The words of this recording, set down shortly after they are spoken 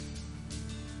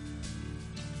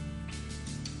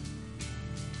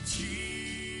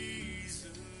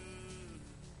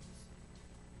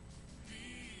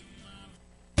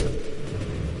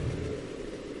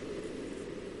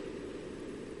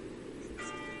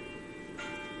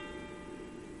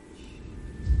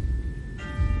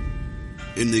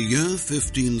In the year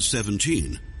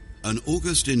 1517, an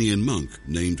Augustinian monk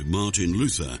named Martin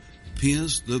Luther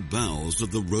pierced the bowels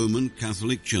of the Roman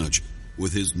Catholic Church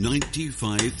with his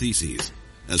 95 theses.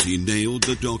 As he nailed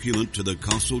the document to the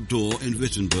castle door in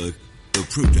Wittenberg, the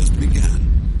protest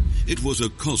began. It was a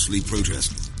costly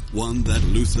protest, one that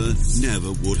Luther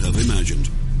never would have imagined.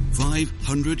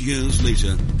 500 years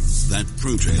later, that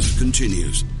protest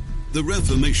continues. The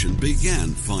Reformation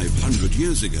began 500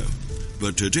 years ago,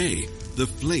 but today, the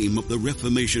flame of the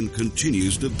Reformation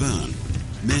continues to burn.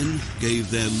 Men gave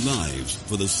their lives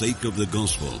for the sake of the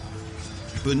gospel.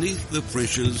 Beneath the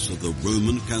pressures of the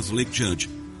Roman Catholic Church,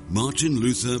 Martin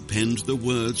Luther penned the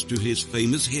words to his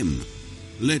famous hymn,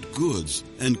 "Let goods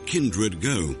and kindred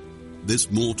go,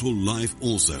 this mortal life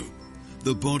also.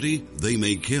 The body they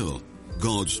may kill,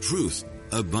 God's truth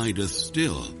abideth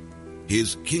still.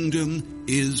 His kingdom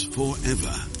is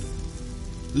forever."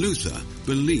 Luther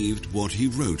believed what he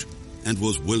wrote and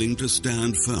was willing to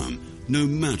stand firm, no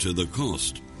matter the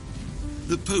cost.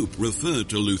 The Pope referred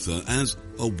to Luther as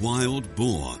a wild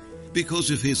boar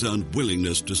because of his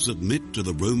unwillingness to submit to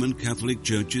the Roman Catholic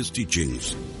Church's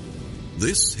teachings.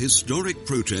 This historic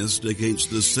protest against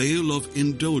the sale of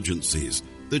indulgences,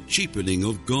 the cheapening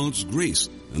of God's grace,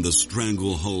 and the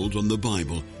stranglehold on the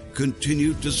Bible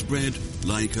continued to spread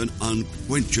like an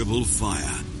unquenchable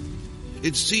fire.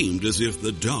 It seemed as if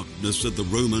the darkness of the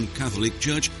Roman Catholic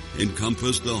Church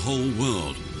encompassed the whole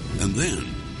world. And then,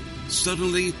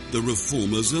 suddenly, the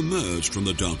reformers emerged from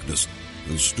the darkness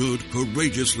and stood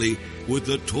courageously with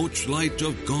the torchlight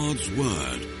of God's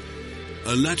Word.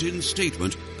 A Latin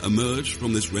statement emerged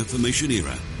from this Reformation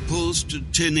era, post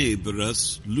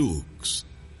tenebras lux,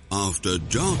 after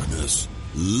darkness,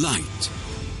 light.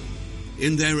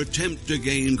 In their attempt to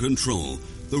gain control,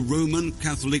 the Roman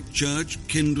Catholic Church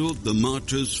kindled the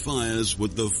martyrs' fires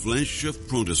with the flesh of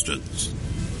Protestants.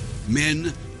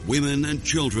 Men, women, and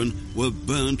children were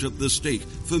burnt at the stake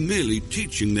for merely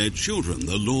teaching their children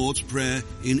the Lord's Prayer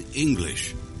in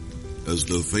English. As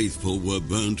the faithful were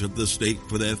burnt at the stake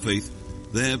for their faith,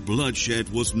 their bloodshed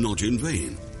was not in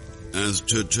vain. As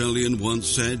Tertullian once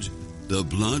said, "The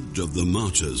blood of the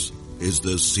martyrs is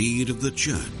the seed of the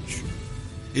Church."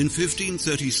 In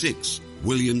 1536,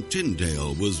 William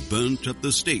Tyndale was burnt at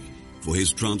the stake for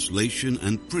his translation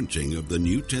and printing of the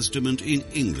New Testament in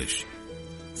English.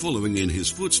 Following in his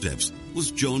footsteps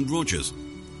was John Rogers.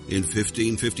 In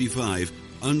 1555,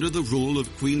 under the rule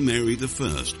of Queen Mary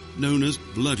I, known as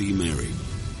Bloody Mary,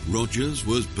 Rogers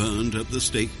was burned at the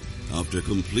stake after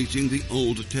completing the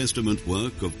Old Testament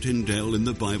work of Tyndale in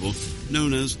the Bible,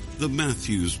 known as the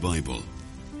Matthew's Bible.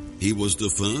 He was the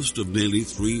first of nearly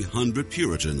 300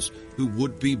 Puritans who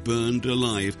would be burned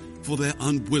alive for their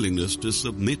unwillingness to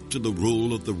submit to the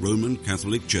rule of the Roman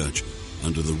Catholic Church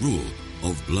under the rule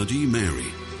of Bloody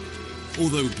Mary.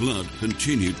 Although blood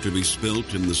continued to be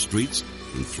spilt in the streets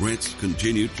and threats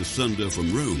continued to thunder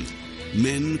from Rome,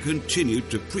 men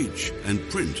continued to preach and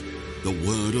print the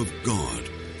Word of God.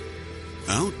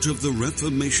 Out of the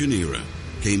Reformation era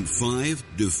came 5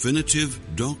 definitive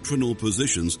doctrinal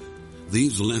positions.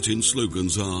 These Latin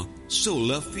slogans are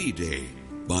sola fide,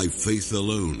 by faith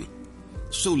alone;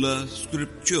 sola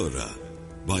scriptura,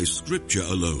 by Scripture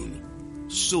alone;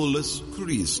 solus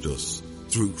Christus,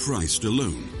 through Christ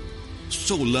alone;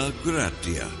 sola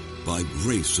gratia, by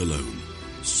grace alone;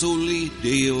 soli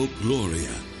Deo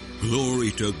gloria,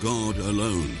 glory to God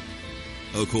alone.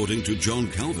 According to John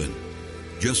Calvin,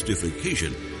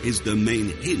 justification is the main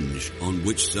hinge on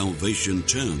which salvation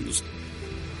turns.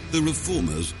 The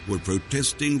Reformers were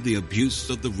protesting the abuse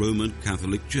of the Roman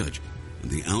Catholic Church and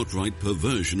the outright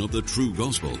perversion of the true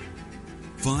gospel.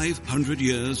 500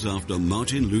 years after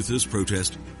Martin Luther's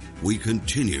protest, we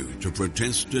continue to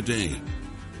protest today.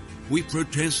 We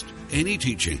protest any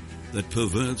teaching that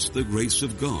perverts the grace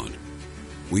of God.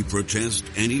 We protest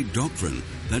any doctrine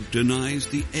that denies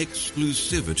the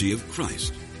exclusivity of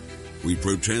Christ. We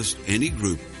protest any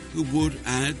group who would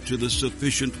add to the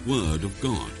sufficient Word of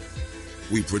God.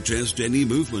 We protest any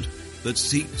movement that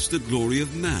seeks the glory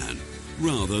of man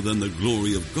rather than the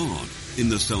glory of God in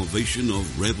the salvation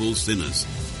of rebel sinners.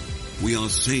 We are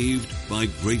saved by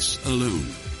grace alone,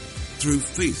 through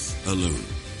faith alone,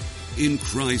 in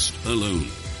Christ alone,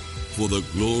 for the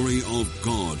glory of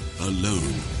God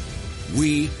alone.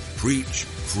 We preach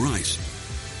Christ.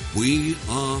 We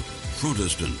are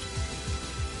Protestant.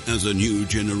 As a new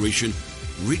generation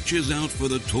reaches out for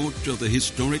the torch of the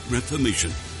historic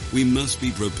Reformation, we must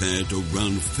be prepared to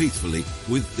run faithfully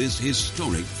with this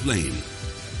historic flame.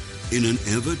 In an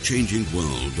ever-changing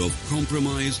world of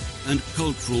compromise and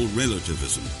cultural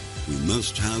relativism, we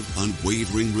must have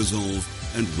unwavering resolve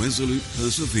and resolute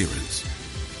perseverance.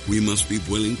 we must be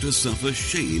willing to suffer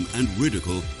shame and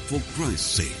ridicule for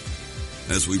Christ's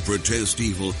sake. As we protest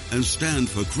evil and stand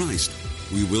for Christ,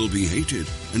 we will be hated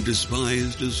and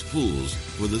despised as fools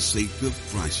for the sake of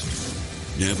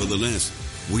Christ. Nevertheless,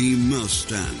 we must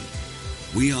stand.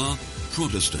 We are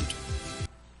Protestant.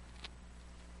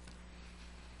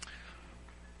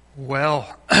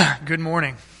 Well, good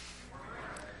morning.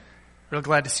 Real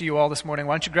glad to see you all this morning.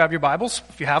 Why don't you grab your Bibles,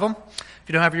 if you have them. If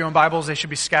you don't have your own Bibles, they should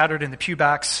be scattered in the pew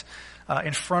backs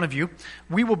in front of you.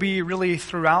 We will be really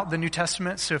throughout the New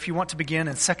Testament, so if you want to begin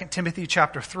in 2 Timothy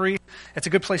chapter 3, it's a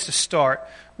good place to start.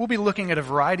 We'll be looking at a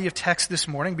variety of texts this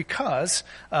morning because,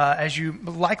 as you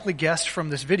likely guessed from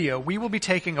this video, we will be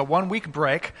taking a 1-week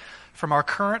break from our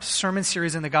current sermon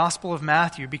series in the Gospel of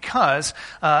Matthew because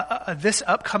this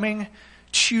upcoming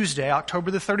Tuesday,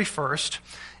 October the 31st,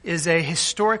 is a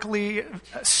historically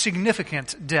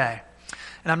significant day.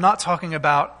 And I'm not talking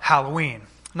about Halloween.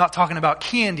 I'm not talking about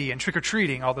candy and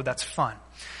trick-or-treating, although that's fun.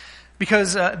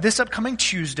 Because this upcoming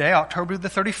Tuesday, October the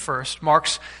 31st,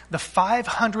 marks the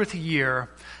 500th year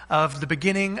of the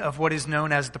beginning of what is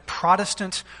known as the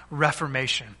Protestant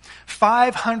Reformation.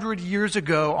 500 years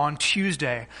ago on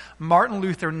Tuesday, Martin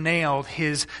Luther nailed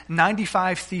his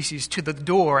 95 Theses to the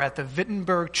door at the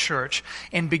Wittenberg Church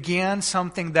and began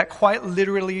something that quite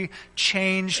literally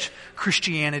changed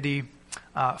Christianity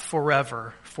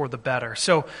forever, for the better.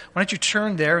 So why don't you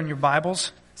turn there in your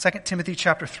Bibles. 2 Timothy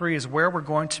chapter 3 is where we're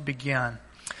going to begin.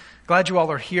 Glad you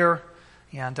all are here,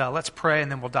 and let's pray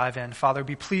and then we'll dive in. Father,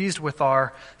 be pleased with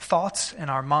our thoughts and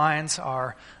our minds,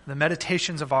 the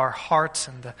meditations of our hearts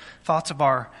and the thoughts of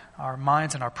our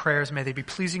minds and our prayers. May they be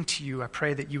pleasing to you. I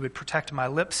pray that you would protect my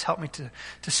lips. Help me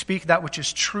to speak that which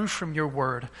is true from your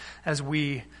word as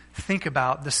we think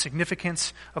about the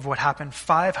significance of what happened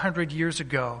 500 years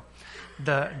ago,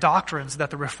 the doctrines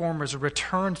that the Reformers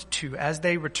returned to as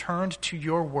they returned to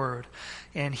your word.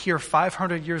 And here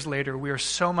 500 years later, we are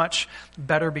so much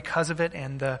better because of it,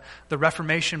 and the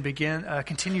Reformation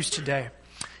continues today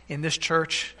in this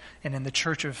church and in the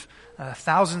church of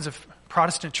thousands of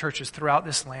Protestant churches throughout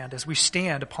this land as we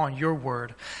stand upon your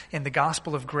word in the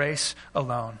gospel of grace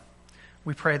alone.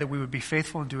 We pray that we would be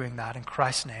faithful in doing that in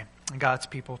Christ's name. And God's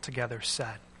people together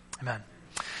said, amen.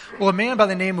 Well, a man by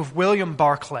the name of William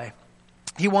Barclay,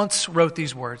 he once wrote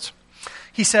these words.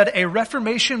 He said, "A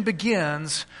reformation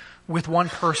begins with one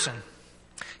person.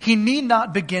 He need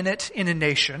not begin it in a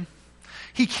nation.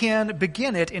 He can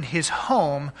begin it in his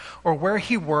home or where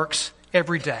he works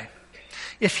every day.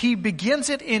 If he begins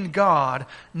it in God,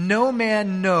 no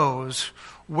man knows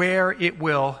where it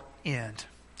will end."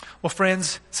 Well,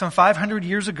 friends, some 500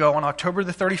 years ago on October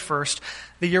the 31st,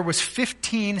 the year was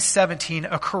 1517,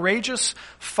 a courageous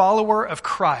follower of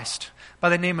Christ by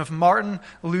the name of Martin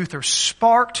Luther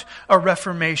sparked a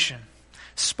reformation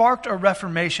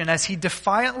as he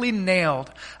defiantly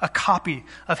nailed a copy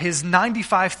of his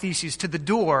 95 Theses to the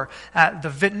door at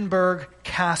the Wittenberg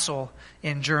Castle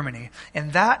in Germany.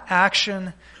 And that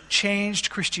action changed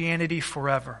Christianity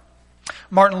forever.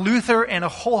 Martin Luther and a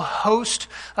whole host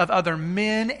of other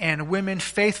men and women,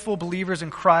 faithful believers in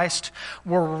Christ,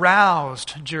 were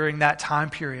roused during that time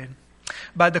period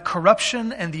by the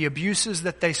corruption and the abuses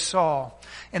that they saw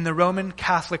in the Roman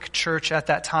Catholic Church at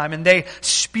that time. And they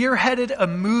spearheaded a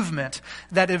movement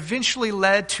that eventually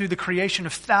led to the creation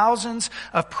of thousands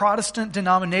of Protestant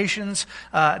denominations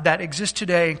that exist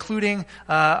today, including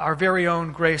our very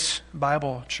own Grace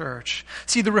Bible Church.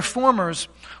 See, the Reformers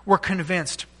were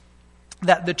convinced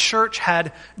that the church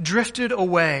had drifted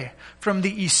away from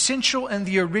the essential and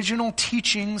the original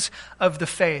teachings of the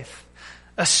faith,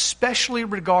 especially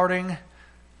regarding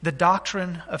the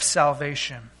doctrine of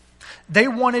salvation. They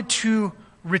wanted to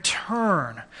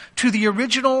return to the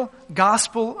original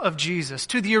gospel of Jesus,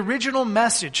 to the original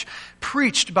message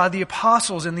preached by the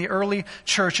apostles in the early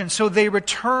church. And so they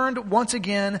returned once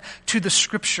again to the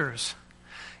scriptures.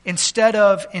 Instead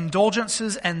of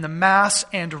indulgences and the Mass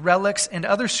and relics and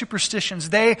other superstitions,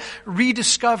 they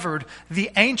rediscovered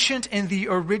the ancient and the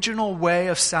original way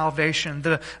of salvation,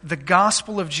 the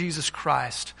gospel of Jesus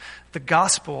Christ, the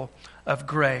gospel of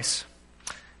grace.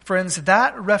 Friends,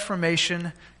 that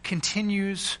Reformation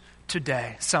continues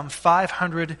today, some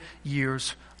 500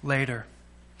 years later.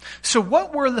 So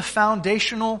what were the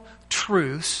foundational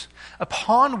truths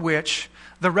upon which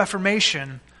the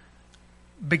Reformation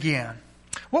began?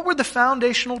 What were the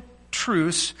foundational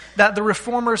truths that the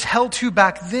Reformers held to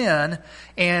back then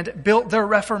and built their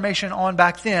Reformation on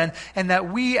back then, and that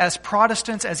we as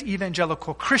Protestants, as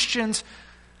evangelical Christians,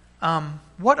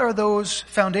 what are those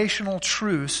foundational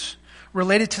truths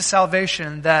related to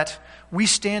salvation that we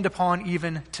stand upon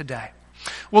even today?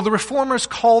 Well, the Reformers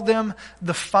call them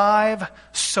the five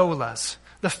solas.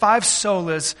 The five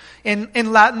solas.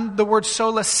 In Latin, the word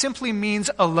sola simply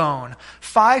means alone.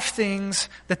 5 things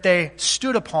that they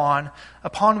stood upon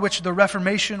which the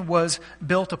Reformation was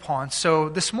built upon. So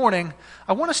this morning,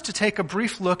 I want us to take a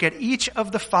brief look at each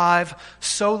of the 5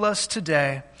 solas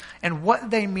today and what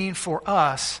they mean for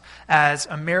us as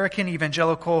American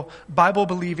evangelical,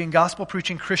 Bible-believing,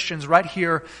 gospel-preaching Christians right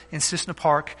here in Cissna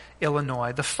Park,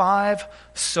 Illinois. The 5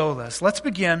 solas. Let's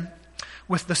begin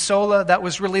with the sola that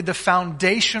was really the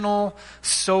foundational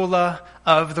sola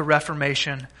of the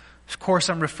Reformation. Of course,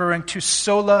 I'm referring to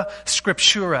sola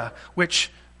scriptura, which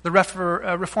the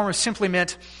Reformers simply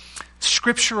meant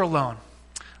Scripture alone.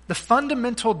 The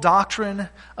fundamental doctrine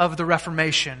of the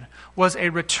Reformation was a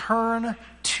return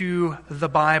to the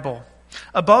Bible.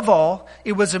 Above all,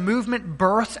 it was a movement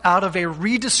birthed out of a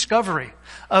rediscovery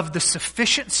of the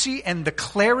sufficiency and the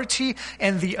clarity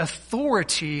and the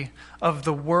authority of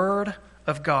the Word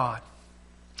of God.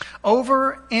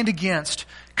 Over and against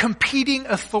competing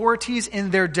authorities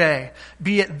in their day,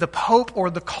 be it the Pope or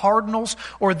the cardinals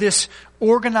or this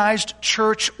organized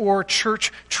church or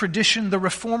church tradition, the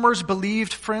Reformers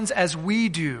believed, friends, as we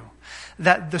do,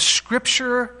 that the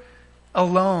Scripture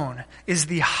alone is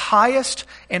the highest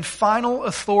and final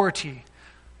authority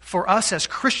for us as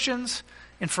Christians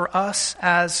and for us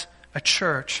as a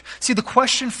church. See, the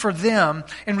question for them,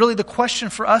 and really the question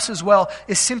for us as well,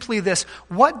 is simply this: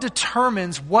 what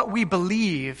determines what we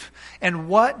believe and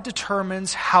what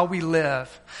determines how we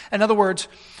live? In other words,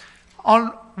 on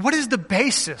what is the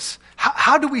basis?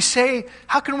 How do we say,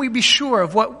 how can we be sure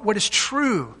of what is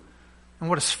true and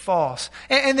what is false?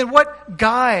 And then what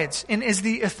guides and is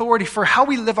the authority for how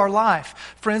we live our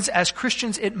life? Friends, as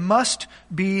Christians, it must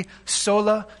be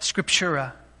sola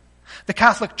scriptura. The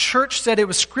Catholic Church said it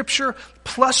was Scripture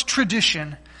plus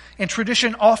tradition, and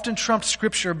tradition often trumps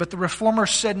Scripture, but the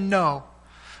Reformers said no.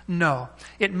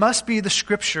 It must be the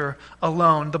Scripture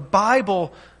alone. The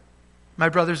Bible, my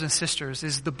brothers and sisters,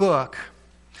 is the book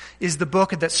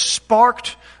that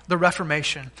sparked the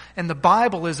Reformation. And the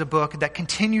Bible is a book that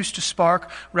continues to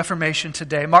spark Reformation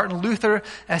today. Martin Luther,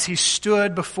 as he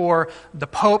stood before the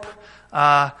Pope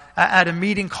at a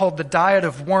meeting called the Diet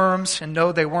of Worms, and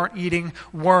no, they weren't eating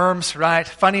worms, right?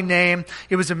 Funny name.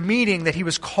 It was a meeting that he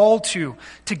was called to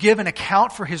give an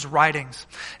account for his writings.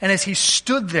 And as he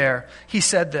stood there, he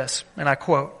said this, and I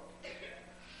quote,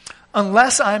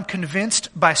 "Unless I am convinced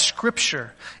by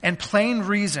Scripture and plain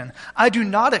reason, I do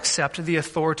not accept the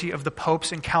authority of the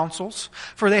popes and councils,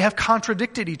 for they have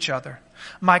contradicted each other.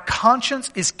 My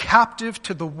conscience is captive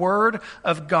to the Word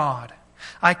of God.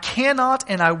 I cannot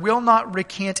and I will not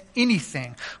recant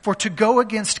anything, for to go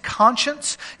against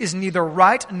conscience is neither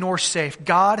right nor safe.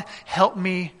 God help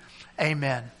me.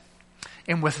 Amen."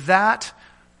 And with that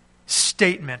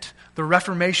statement, the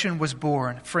Reformation was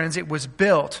born. Friends, it was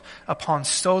built upon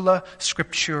sola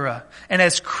scriptura. And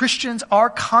as Christians, our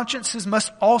consciences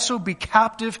must also be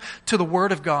captive to the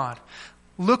Word of God.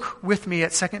 Look with me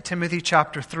at 2 Timothy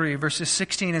chapter 3, verses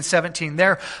 16 and 17.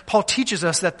 There, Paul teaches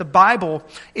us that the Bible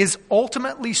is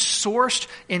ultimately sourced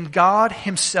in God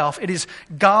Himself. It is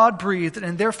God-breathed,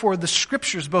 and therefore the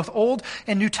Scriptures, both Old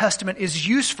and New Testament, is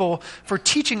useful for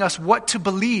teaching us what to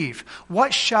believe.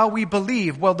 What shall we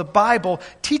believe? Well, the Bible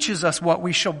teaches us what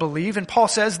we shall believe, and Paul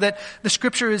says that the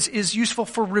Scripture is useful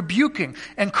for rebuking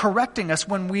and correcting us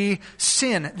when we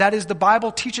sin. That is, the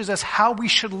Bible teaches us how we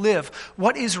should live,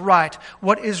 what is right,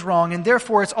 what is wrong, and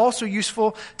therefore it's also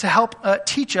useful to help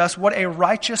teach us what a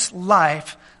righteous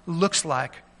life looks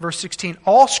like. Verse 16,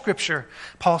 all Scripture,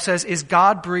 Paul says, is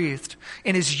God-breathed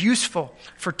and is useful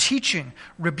for teaching,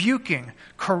 rebuking,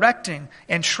 correcting,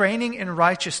 and training in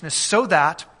righteousness, so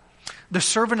that the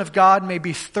servant of God may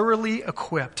be thoroughly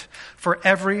equipped for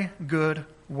every good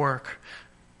work.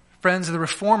 Friends, the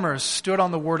Reformers stood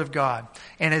on the Word of God,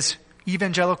 and as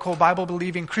evangelical,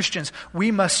 Bible-believing Christians,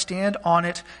 we must stand on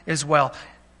it as well.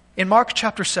 In Mark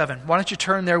chapter 7, why don't you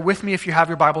turn there with me if you have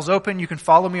your Bibles open? You can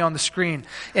follow me on the screen.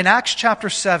 In Acts chapter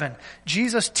 7,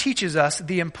 Jesus teaches us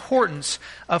the importance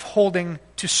of holding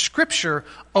to Scripture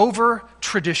over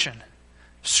tradition.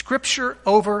 Scripture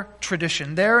over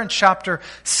tradition. There in chapter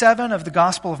 7 of the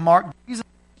Gospel of Mark, Jesus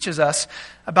teaches us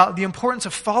about the importance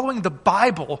of following the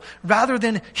Bible rather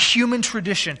than human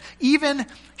tradition, even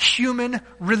human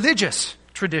religious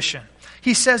tradition.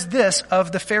 He says this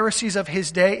of the Pharisees of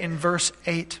his day in verse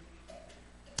 8.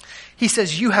 He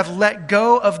says, "You have let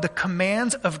go of the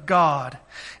commands of God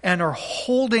and are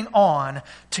holding on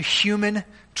to human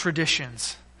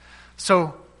traditions."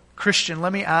 So, Christian,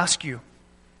 let me ask you,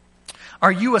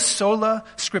 are you a sola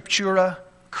scriptura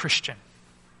Christian?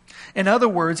 In other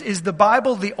words, is the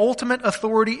Bible the ultimate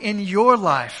authority in your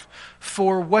life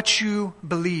for what you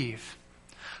believe,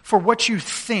 for what you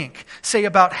think, say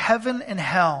about heaven and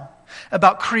hell,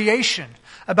 about creation,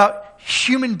 about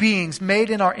human beings made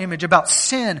in our image, about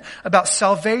sin, about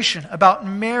salvation, about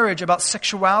marriage, about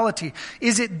sexuality?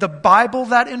 Is it the Bible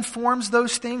that informs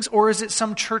those things, or is it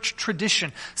some church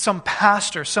tradition, some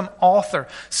pastor, some author,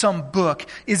 some book?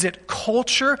 Is it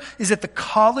culture? Is it the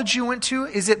college you went to?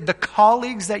 Is it the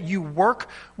colleagues that you work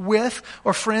with?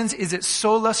 Or friends, is it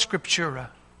sola scriptura?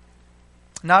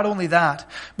 Not only that,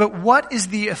 but what is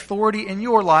the authority in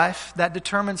your life that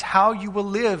determines how you will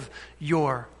live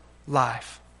your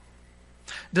life?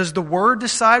 Does the Word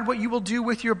decide what you will do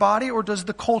with your body, or does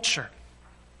the culture,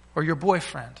 or your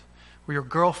boyfriend, or your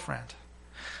girlfriend?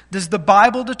 Does the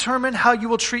Bible determine how you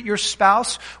will treat your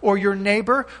spouse, or your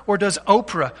neighbor, or does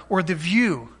Oprah, or The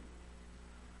View?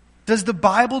 Does the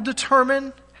Bible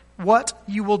determine what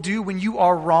you will do when you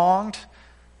are wronged,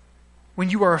 when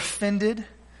you are offended?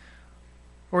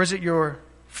 Or is it your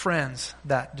friends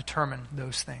that determine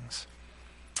those things?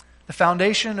 The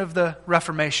foundation of the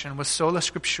Reformation was sola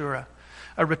scriptura,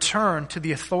 a return to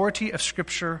the authority of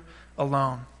Scripture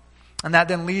alone. And that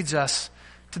then leads us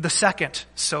to the second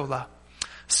sola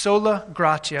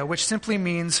gratia, which simply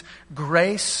means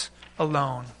grace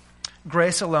alone.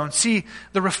 Grace alone. See,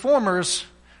 the Reformers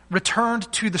returned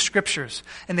to the Scriptures,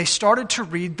 and they started to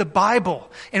read the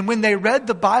Bible. And when they read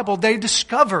the Bible, they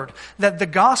discovered that the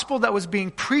gospel that was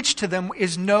being preached to them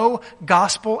is no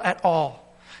gospel at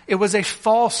all. It was a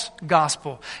false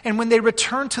gospel. And when they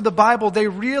returned to the Bible, they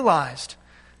realized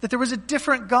that there was a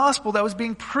different gospel that was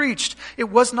being preached. It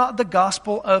was not the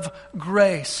gospel of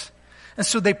grace. And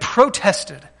so they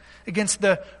protested against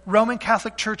the Roman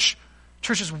Catholic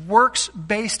Church's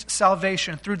works-based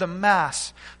salvation through the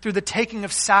Mass, through the taking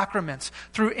of sacraments,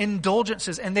 through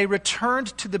indulgences, and they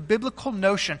returned to the biblical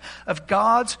notion of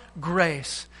God's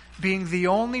grace being the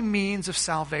only means of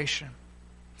salvation.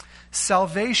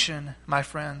 Salvation, my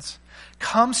friends,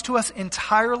 comes to us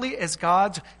entirely as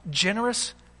God's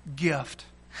generous gift.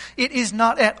 It is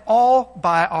not at all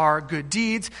by our good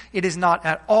deeds. It is not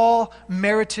at all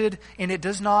merited, and it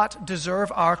does not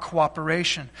deserve our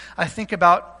cooperation. I think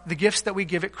about the gifts that we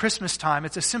give at Christmas time.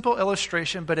 It's a simple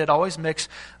illustration, but it always makes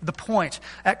the point.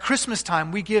 At Christmas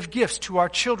time, we give gifts to our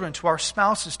children, to our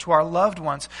spouses, to our loved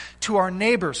ones, to our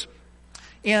neighbors.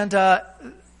 And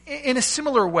in a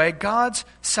similar way, God's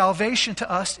salvation to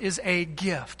us is a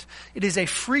gift. It is a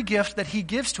free gift that He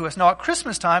gives to us. Now, at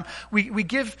Christmas time, we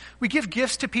give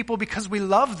gifts to people because we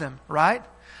love them, right?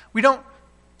 We don't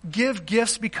give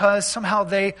gifts because somehow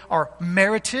they are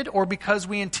merited or because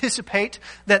we anticipate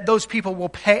that those people will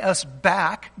pay us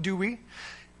back, do we?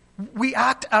 We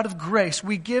act out of grace.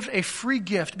 We give a free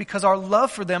gift because our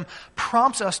love for them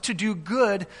prompts us to do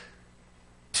good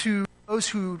to those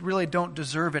who really don't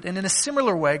deserve it. And in a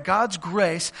similar way, God's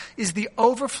grace is the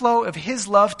overflow of His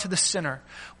love to the sinner.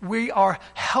 We are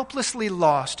helplessly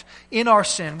lost in our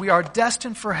sin. We are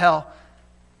destined for hell.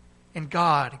 And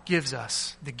God gives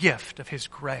us the gift of His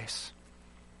grace.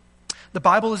 The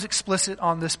Bible is explicit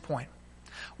on this point.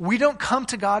 We don't come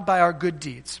to God by our good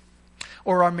deeds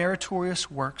or our meritorious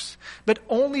works, but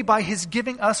only by His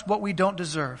giving us what we don't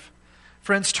deserve.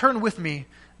 Friends, turn with me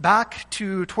back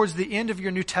towards the end of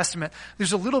your New Testament.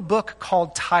 There's a little book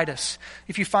called Titus.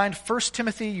 If you find 1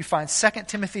 Timothy, you find 2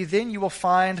 Timothy, then you will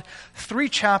find 3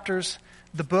 chapters,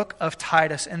 the book of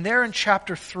Titus. And there in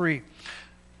chapter 3,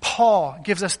 Paul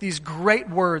gives us these great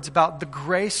words about the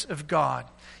grace of God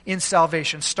in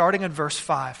salvation, starting in verse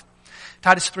 5.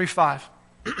 Titus 3:5.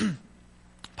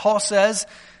 Paul says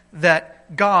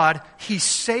that God, He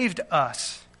saved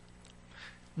us,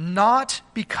 not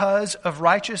because of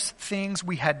righteous things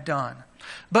we had done,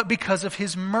 but because of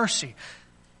His mercy.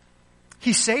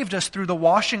 He saved us through the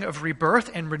washing of rebirth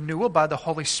and renewal by the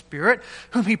Holy Spirit,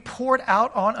 whom He poured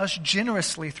out on us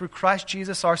generously through Christ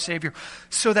Jesus our Savior,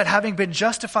 so that having been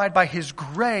justified by His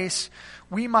grace,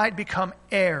 we might become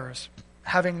heirs,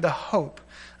 having the hope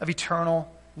of eternal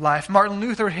life. Martin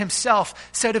Luther himself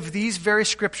said of these very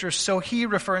scriptures, so he,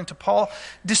 referring to Paul,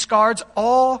 discards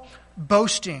all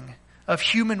boasting of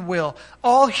human will,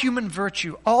 all human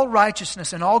virtue, all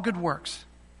righteousness, and all good works.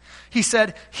 He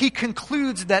said he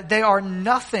concludes that they are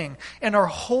nothing and are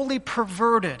wholly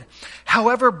perverted,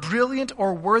 however brilliant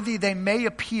or worthy they may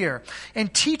appear,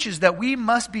 and teaches that we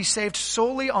must be saved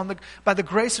solely by the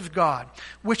grace of God,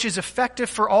 which is effective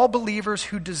for all believers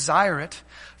who desire it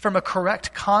from a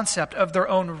correct concept of their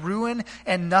own ruin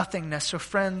and nothingness. So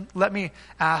friend, let me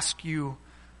ask you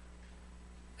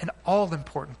an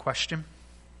all-important question.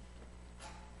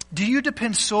 Do you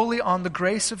depend solely on the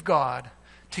grace of God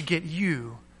to get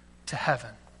you to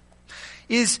heaven?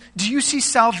 Do you see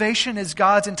salvation as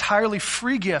God's entirely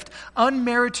free gift,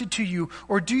 unmerited to you?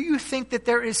 Or do you think that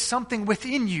there is something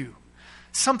within you,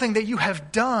 something that you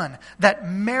have done that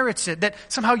merits it, that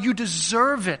somehow you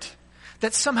deserve it,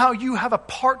 that somehow you have a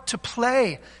part to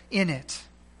play in it?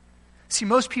 See,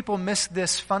 most people miss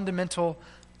this fundamental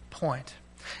point.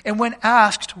 And when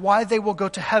asked why they will go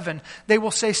to heaven, they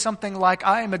will say something like,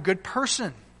 I am a good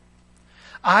person.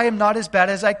 I am not as bad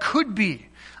as I could be.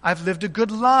 I've lived a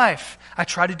good life. I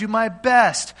try to do my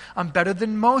best. I'm better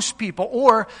than most people.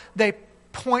 Or they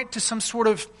point to some sort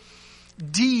of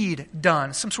deed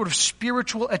done, some sort of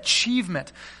spiritual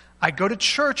achievement. I go to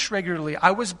church regularly.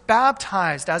 I was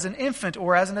baptized as an infant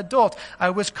or as an adult. I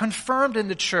was confirmed in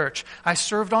the church. I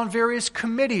served on various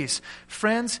committees.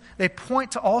 Friends, they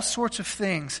point to all sorts of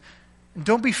things. And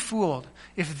don't be fooled.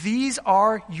 If these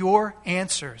are your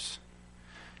answers,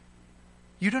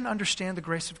 you don't understand the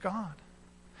grace of God.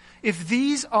 If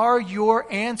these are your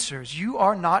answers, you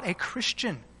are not a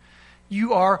Christian.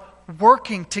 You are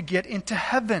working to get into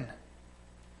heaven.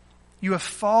 You have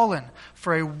fallen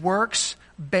for a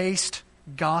works-based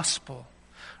gospel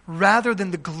rather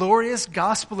than the glorious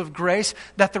gospel of grace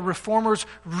that the Reformers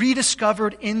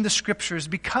rediscovered in the Scriptures.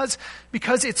 Because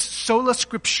it's sola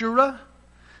scriptura,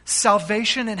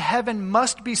 salvation in heaven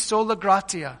must be sola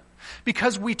gratia.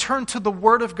 Because we turn to the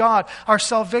Word of God, our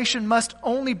salvation must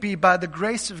only be by the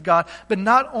grace of God. But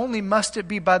not only must it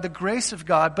be by the grace of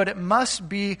God, but it must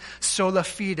be sola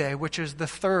fide, which is the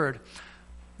third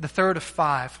of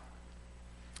 5,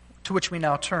 to which we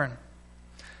now turn.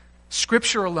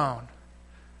 Scripture alone.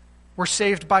 We're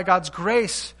saved by God's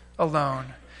grace alone.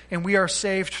 And we are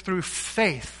saved through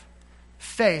faith.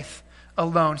 Faith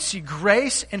alone. See,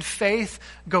 grace and faith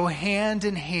go hand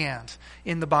in hand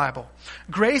in the Bible.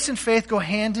 Grace and faith go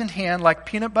hand in hand like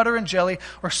peanut butter and jelly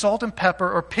or salt and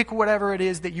pepper, or pick whatever it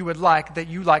is that you would like, that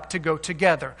you like to go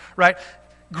together, right?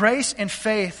 Grace and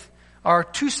faith are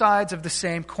two sides of the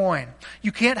same coin.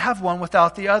 You can't have one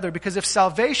without the other, because if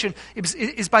salvation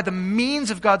is by the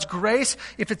means of God's grace,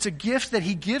 if it's a gift that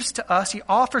He gives to us, He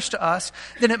offers to us,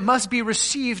 then it must be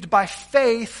received by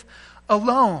faith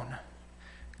alone.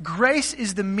 Grace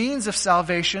is the means of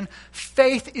salvation.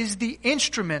 Faith is the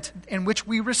instrument in which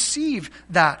we receive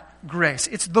that grace.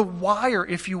 It's the wire,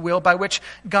 if you will, by which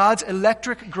God's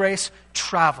electric grace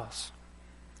travels.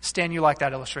 Stan, you like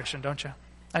that illustration, don't you?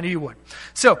 I knew you would.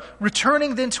 So,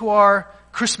 returning then to our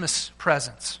Christmas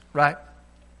presents, right?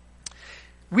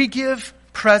 We give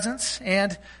presents,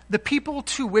 and the people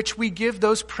to which we give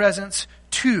those presents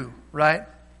to, right?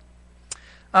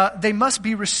 They must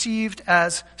be received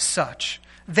as such.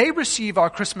 They receive our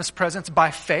Christmas presents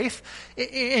by faith,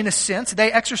 in a sense.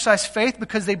 They exercise faith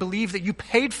because they believe that you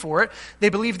paid for it. They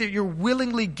believe that you're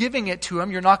willingly giving it to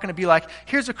them. You're not going to be like,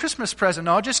 here's a Christmas present.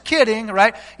 No, just kidding,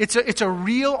 right? It's a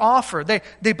real offer.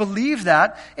 They believe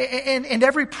that, and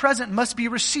every present must be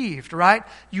received, right?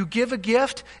 You give a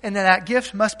gift, and then that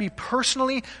gift must be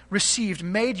personally received,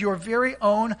 made your very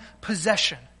own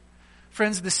possession.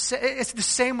 Friends, it's the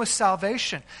same with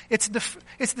salvation. It's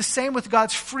the same with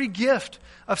God's free gift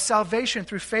of salvation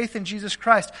through faith in Jesus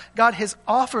Christ. God has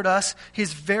offered us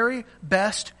His very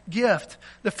best gift,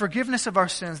 the forgiveness of our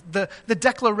sins, the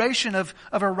declaration of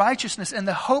our righteousness, and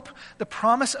the hope, the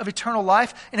promise of eternal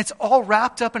life. And it's all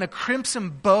wrapped up in a crimson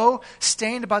bow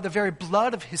stained by the very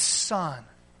blood of His Son.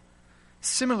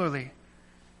 Similarly,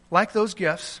 like those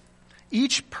gifts,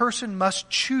 each person must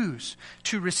choose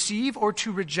to receive or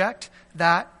to reject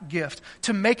that gift,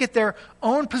 to make it their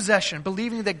own possession,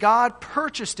 believing that God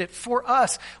purchased it for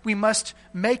us. We must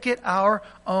make it our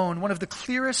own. One of the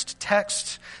clearest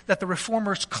texts that the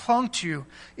Reformers clung to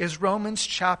is Romans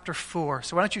chapter 4.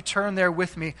 So why don't you turn there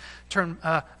with me, turn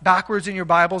backwards in your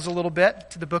Bibles a little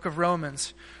bit to the book of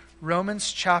Romans.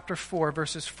 Romans chapter 4,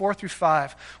 verses 4 through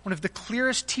 5. One of the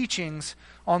clearest teachings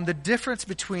on the difference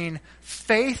between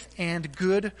faith and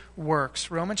good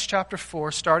works. Romans chapter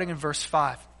 4, starting in verse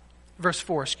 4.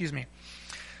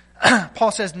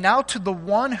 Paul says, now to the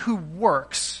one who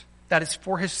works, that is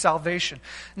for his salvation.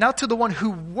 Now to the one who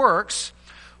works,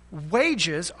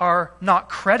 wages are not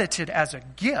credited as a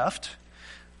gift,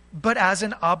 but as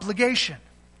an obligation.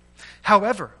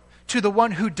 However, to the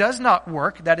one who does not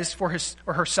work, that is for his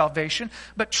or her salvation,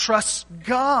 but trusts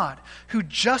God, who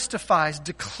justifies,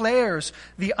 declares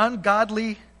the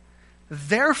ungodly,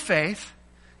 their faith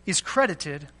is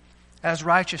credited as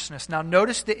righteousness. Now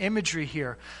notice the imagery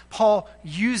here Paul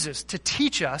uses to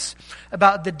teach us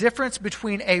about the difference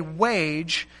between a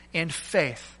wage and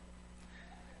faith.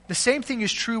 The same thing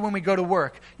is true when we go to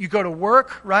work. You go to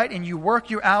work, right, and you work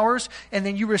your hours, and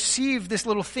then you receive this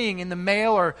little thing in the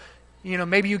mail or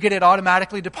Maybe you get it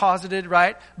automatically deposited,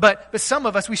 right? But some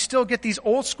of us, we still get these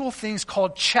old school things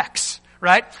called checks,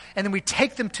 right? And then we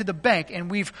take them to the bank, and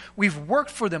we've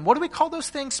worked for them. What do we call those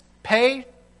things? Paychecks,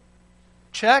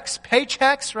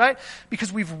 right?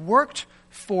 Because we've worked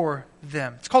for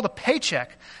them. It's called a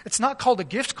paycheck. It's not called a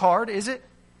gift card, is it?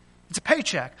 It's a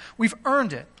paycheck. We've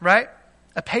earned it, right?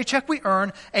 A paycheck we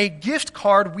earn, a gift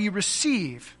card we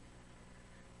receive.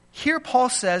 Here Paul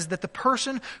says that the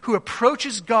person who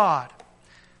approaches God,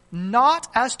 not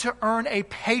as to earn a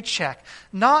paycheck,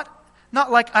 not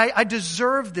like I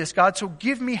deserve this, God, so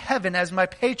give me heaven as my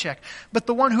paycheck, but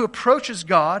the one who approaches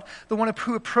God, the one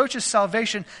who approaches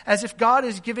salvation as if God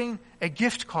is giving a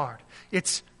gift card.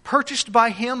 It's purchased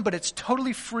by Him, but it's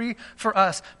totally free for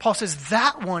us. Paul says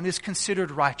that one is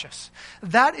considered righteous.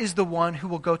 That is the one who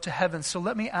will go to heaven. So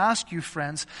let me ask you,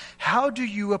 friends, how do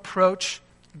you approach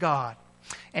God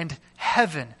and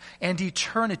heaven and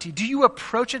eternity? Do you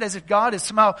approach it as if God is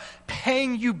somehow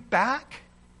paying you back?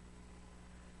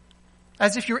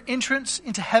 As if your entrance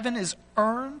into heaven is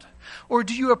earned? Or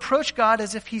do you approach God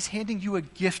as if He's handing you a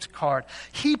gift card?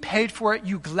 He paid for it.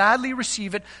 You gladly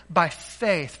receive it by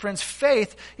faith. Friends,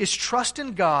 faith is trust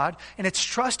in God, and it's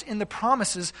trust in the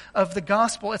promises of the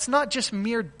gospel. It's not just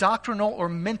mere doctrinal or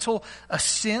mental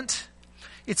assent.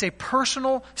 It's a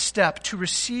personal step to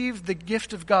receive the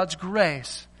gift of God's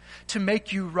grace to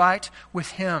make you right with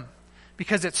Him.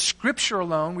 Because it's Scripture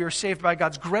alone, we are saved by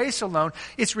God's grace alone.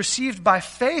 It's received by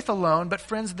faith alone. But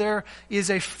friends, there is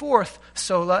a fourth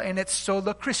sola, and it's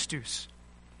sola Christus.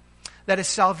 That is,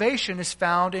 salvation is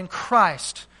found in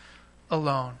Christ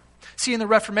alone. See, in the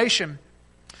Reformation,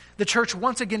 the church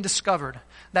once again discovered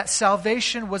that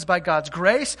salvation was by God's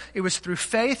grace, it was through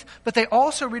faith, but they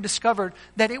also rediscovered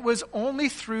that it was only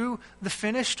through the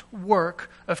finished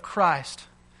work of Christ,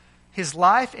 His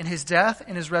life and His death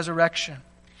and His resurrection.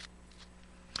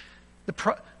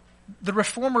 The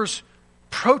Reformers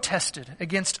protested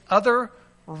against other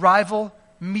rival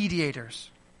mediators.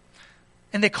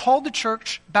 And they called the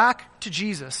church back to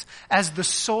Jesus as the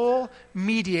sole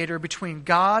mediator between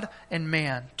God and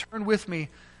man. Turn with me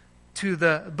to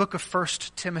the book of 1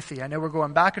 Timothy. I know we're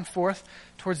going back and forth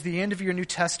towards the end of your New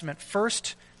Testament. 1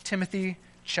 Timothy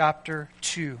chapter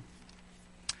 2.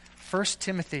 1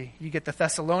 Timothy. You get the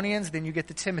Thessalonians, then you get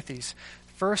the Timothys.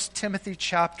 1 Timothy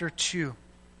chapter 2.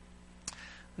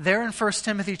 There in 1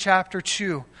 Timothy chapter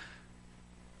 2,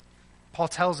 Paul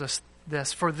tells us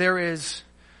this, For there is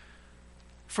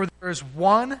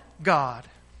one God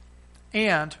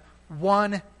and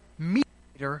one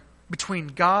mediator between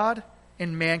God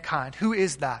and mankind. Who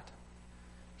is that?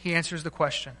 He answers the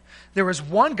question. There is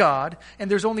one God,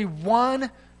 and there's only one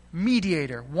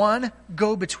mediator, one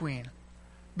go-between,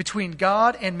 between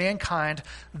God and mankind,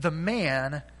 the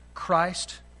man,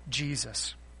 Christ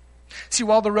Jesus. See,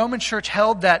 while the Roman Church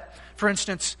held that, for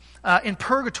instance, in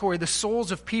purgatory, the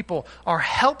souls of people are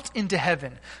helped into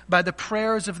heaven by the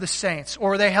prayers of the saints,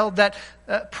 or they held that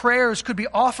prayers could be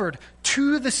offered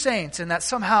to the saints, and that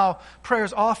somehow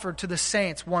prayers offered to the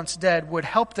saints once dead would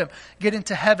help them get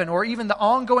into heaven, or even the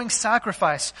ongoing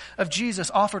sacrifice of Jesus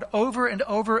offered over and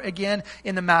over again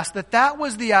in the Mass, that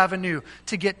was the avenue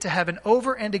to get to heaven.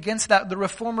 Over and against that, the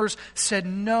Reformers said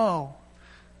no.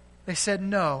 They said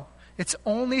no. It's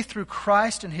only through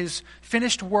Christ and His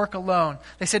finished work alone.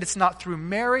 They said it's not through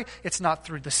Mary, it's not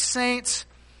through the saints,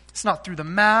 it's not through the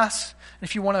Mass. And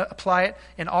if you want to apply it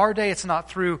in our day, it's not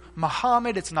through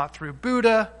Muhammad, it's not through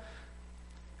Buddha.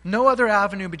 No other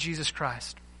avenue but Jesus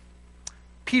Christ.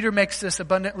 Peter makes this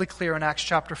abundantly clear in Acts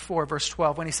chapter 4, verse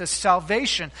 12, when he says,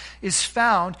 salvation is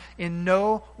found in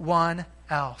no one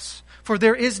else. For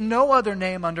there is no other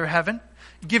name under heaven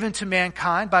given to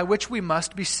mankind by which we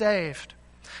must be saved.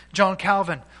 John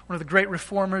Calvin, one of the great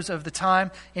reformers of the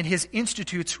time, in his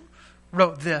Institutes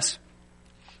wrote this: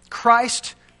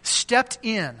 Christ stepped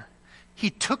in. He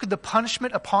took the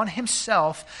punishment upon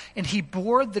Himself, and He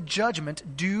bore the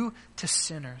judgment due to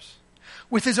sinners.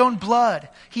 With His own blood,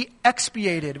 He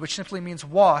expiated, which simply means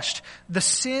washed, the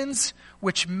sins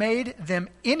which made them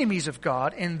enemies of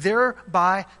God, and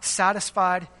thereby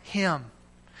satisfied Him.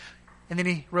 And then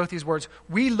he wrote these words: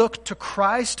 we look to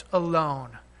Christ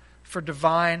alone for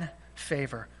divine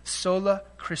favor. Sola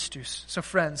Christus. So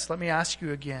friends, let me ask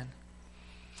you again.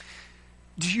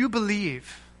 Do you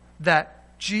believe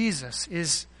that Jesus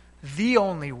is the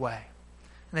only way?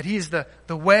 And that He is the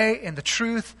way and the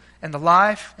truth and the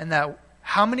life? And that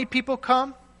how many people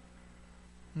come?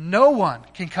 No one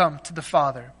can come to the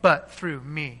Father but through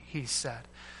me, He said.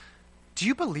 Do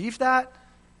you believe that?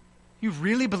 You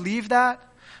really believe that?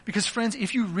 Because friends,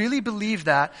 if you really believe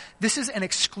that, this is an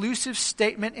exclusive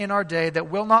statement in our day that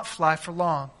will not fly for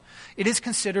long. It is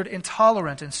considered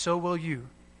intolerant, and so will you.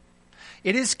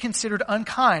 It is considered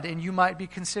unkind, and you might be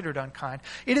considered unkind.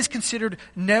 It is considered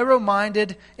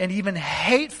narrow-minded and even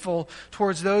hateful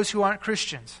towards those who aren't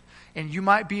Christians. And you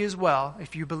might be as well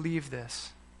if you believe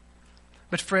this.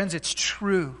 But friends, it's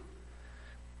true.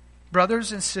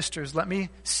 Brothers and sisters, let me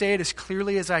say it as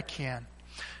clearly as I can.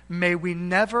 May we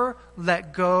never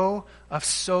let go of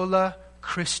sola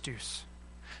Christus.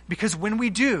 Because when we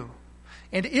do,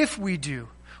 and if we do,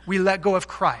 we let go of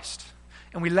Christ,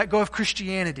 and we let go of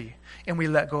Christianity, and we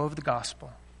let go of the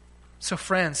gospel. So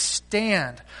friends,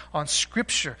 stand on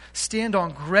Scripture, stand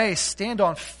on grace, stand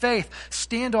on faith,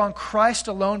 stand on Christ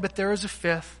alone, but there is a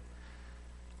fifth.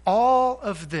 All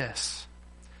of this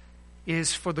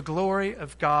is for the glory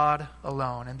of God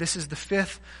alone. And this is the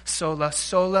fifth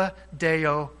sola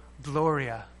Deo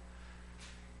Gloria.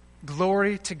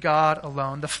 Glory to God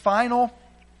alone. The final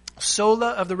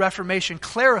sola of the Reformation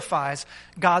clarifies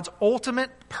God's ultimate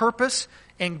purpose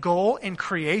and goal in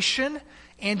creation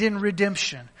and in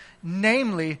redemption,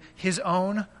 namely His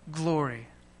own glory.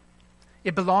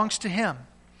 It belongs to Him,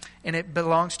 and it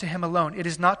belongs to Him alone. It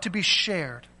is not to be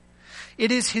shared.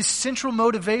 It is His central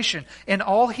motivation in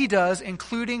all He does,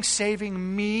 including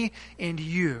saving me and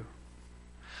you.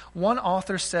 One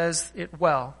author says it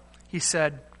well. He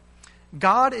said,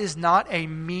 God is not a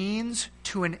means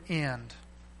to an end.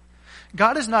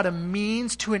 God is not a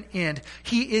means to an end.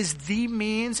 He is the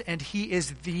means and He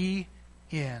is the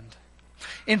end.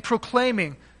 In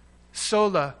proclaiming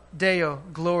sola Deo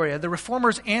Gloria, the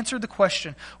Reformers answered the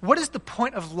question, what is the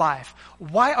point of life?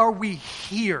 Why are we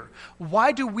here?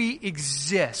 Why do we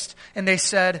exist? And they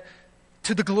said,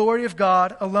 to the glory of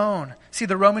God alone. See,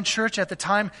 the Roman Church at the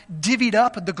time divvied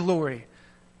up the glory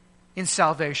in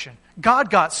salvation. God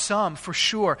got some for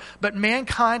sure, but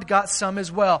mankind got some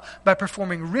as well by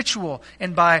performing ritual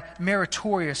and by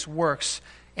meritorious works.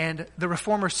 And the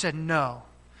Reformers said no.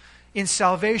 In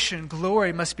salvation,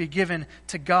 glory must be given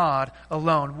to God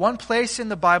alone. One place in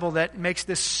the Bible that makes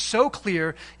this so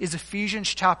clear is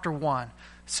Ephesians chapter 1.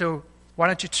 So why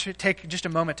don't you take just a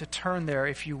moment to turn there,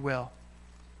 if you will.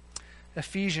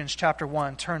 Ephesians chapter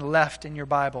 1. Turn left in your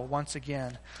Bible once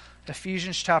again.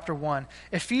 Ephesians chapter 1.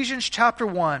 Ephesians chapter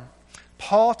 1.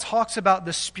 Paul talks about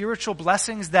the spiritual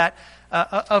blessings that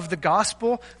of the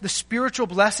gospel, the spiritual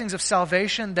blessings of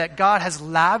salvation that God has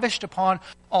lavished upon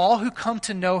all who come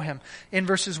to know Him in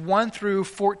verses 1 through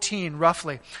 14,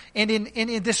 roughly. And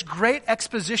in this great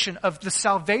exposition of the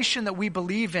salvation that we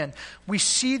believe in, we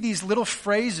see these little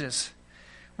phrases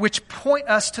which point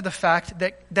us to the fact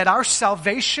that our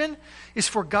salvation is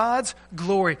for God's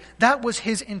glory. That was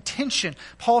His intention.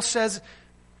 Paul says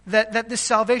that this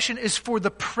salvation is for the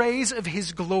praise of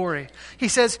His glory. He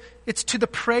says it's to the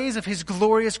praise of His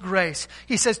glorious grace.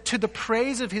 He says to the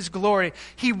praise of His glory.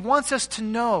 He wants us to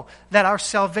know that our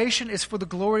salvation is for the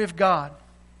glory of God.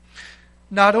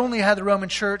 Not only had the Roman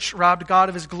Church robbed God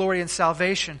of His glory and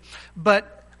salvation,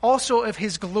 but also of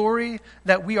His glory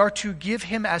that we are to give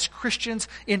Him as Christians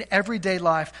in everyday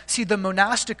life. See, the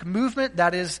monastic movement,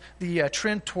 that is the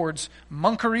trend towards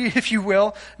monkery, if you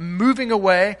will, moving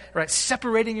away, right,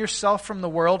 separating yourself from the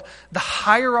world. The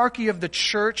hierarchy of the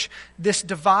church, this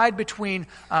divide between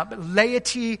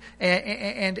laity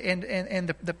and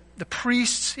the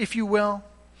priests, if you will,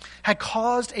 had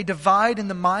caused a divide in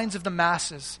the minds of the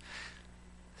masses.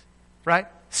 Right?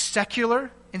 Secular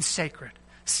and sacred.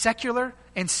 Secular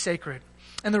and sacred.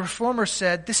 And the Reformers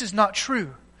said, this is not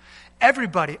true.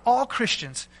 Everybody, all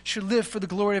Christians, should live for the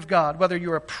glory of God, whether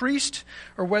you're a priest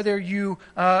or whether you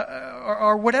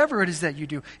or whatever it is that you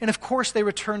do. And of course, they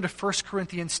return to 1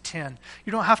 Corinthians 10.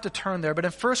 You don't have to turn there, but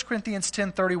in 1 Corinthians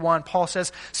 10:31, Paul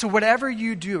says, so whatever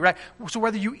you do, right? So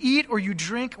whether you eat or you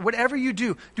drink, whatever you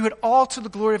do it all to the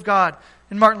glory of God.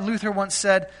 And Martin Luther once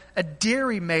said, a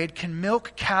dairymaid can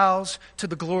milk cows to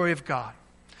the glory of God.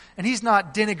 And he's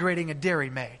not denigrating a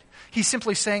dairymaid. He's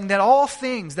simply saying that all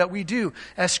things that we do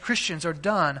as Christians are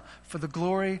done for the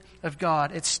glory of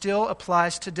God. It still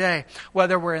applies today.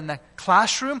 Whether we're in the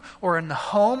classroom or in the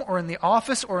home or in the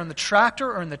office or in the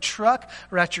tractor or in the truck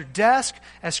or at your desk,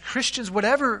 as Christians,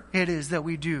 whatever it is that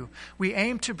we do, we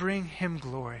aim to bring Him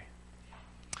glory.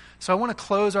 So I want to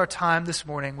close our time this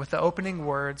morning with the opening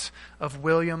words of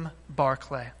William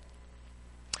Barclay.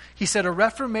 He said, a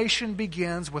reformation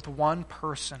begins with one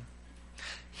person.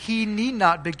 He need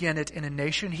not begin it in a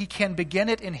nation. He can begin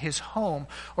it in his home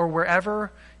or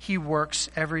wherever he works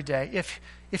every day.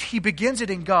 If he begins it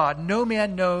in God, no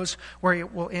man knows where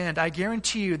it will end. I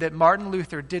guarantee you that Martin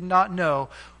Luther did not know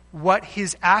what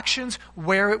his actions,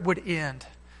 where it would end.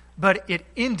 But it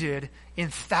ended in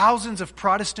thousands of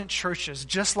Protestant churches,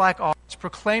 just like ours,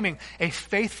 proclaiming a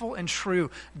faithful and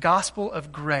true gospel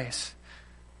of grace.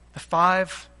 The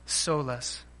 5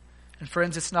 solas. And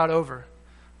friends, it's not over.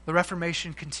 The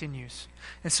Reformation continues.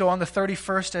 And so on the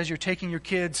 31st, as you're taking your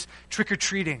kids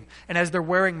trick-or-treating, and as they're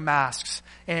wearing masks,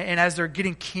 and as they're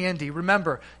getting candy,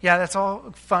 remember, yeah, that's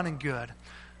all fun and good.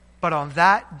 But on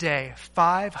that day,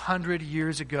 500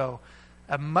 years ago,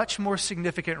 a much more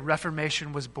significant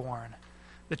Reformation was born.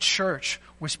 The church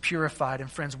was purified. And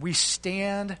friends, we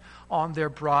stand on their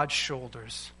broad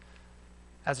shoulders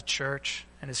as a church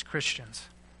and as Christians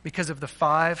because of the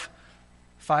five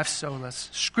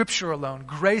solas: Scripture alone,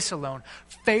 grace alone,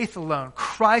 faith alone,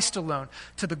 Christ alone,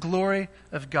 to the glory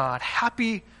of God.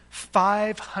 Happy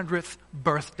 500th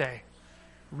birthday,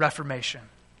 Reformation.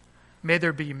 May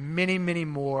there be many, many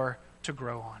more to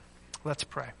grow on. Let's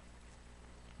pray.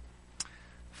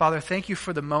 Father, thank you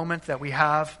for the moment that we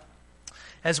have.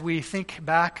 As we think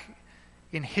back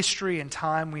in history and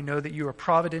time, we know that you are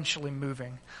providentially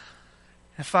moving.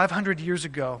 And 500 years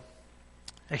ago,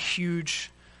 a huge,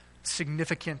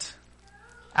 significant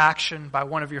action by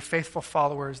one of your faithful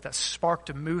followers that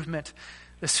sparked a movement,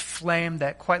 this flame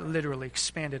that quite literally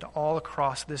expanded all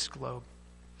across this globe.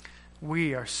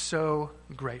 We are so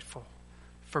grateful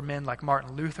for men like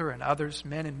Martin Luther and others,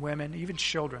 men and women, even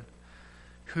children,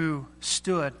 who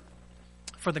stood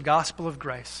for the gospel of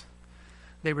grace.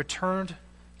 They returned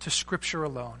to Scripture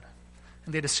alone,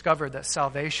 and they discovered that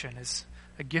salvation is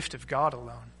a gift of God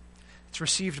alone. It's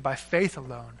received by faith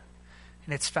alone,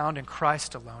 and it's found in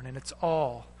Christ alone, and it's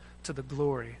all to the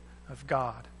glory of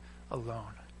God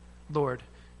alone. Lord,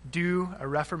 do a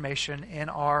reformation in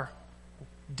our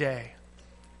day,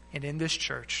 and in this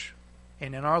church,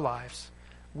 and in our lives,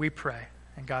 we pray.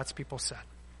 And God's people said,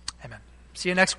 amen. See you next week.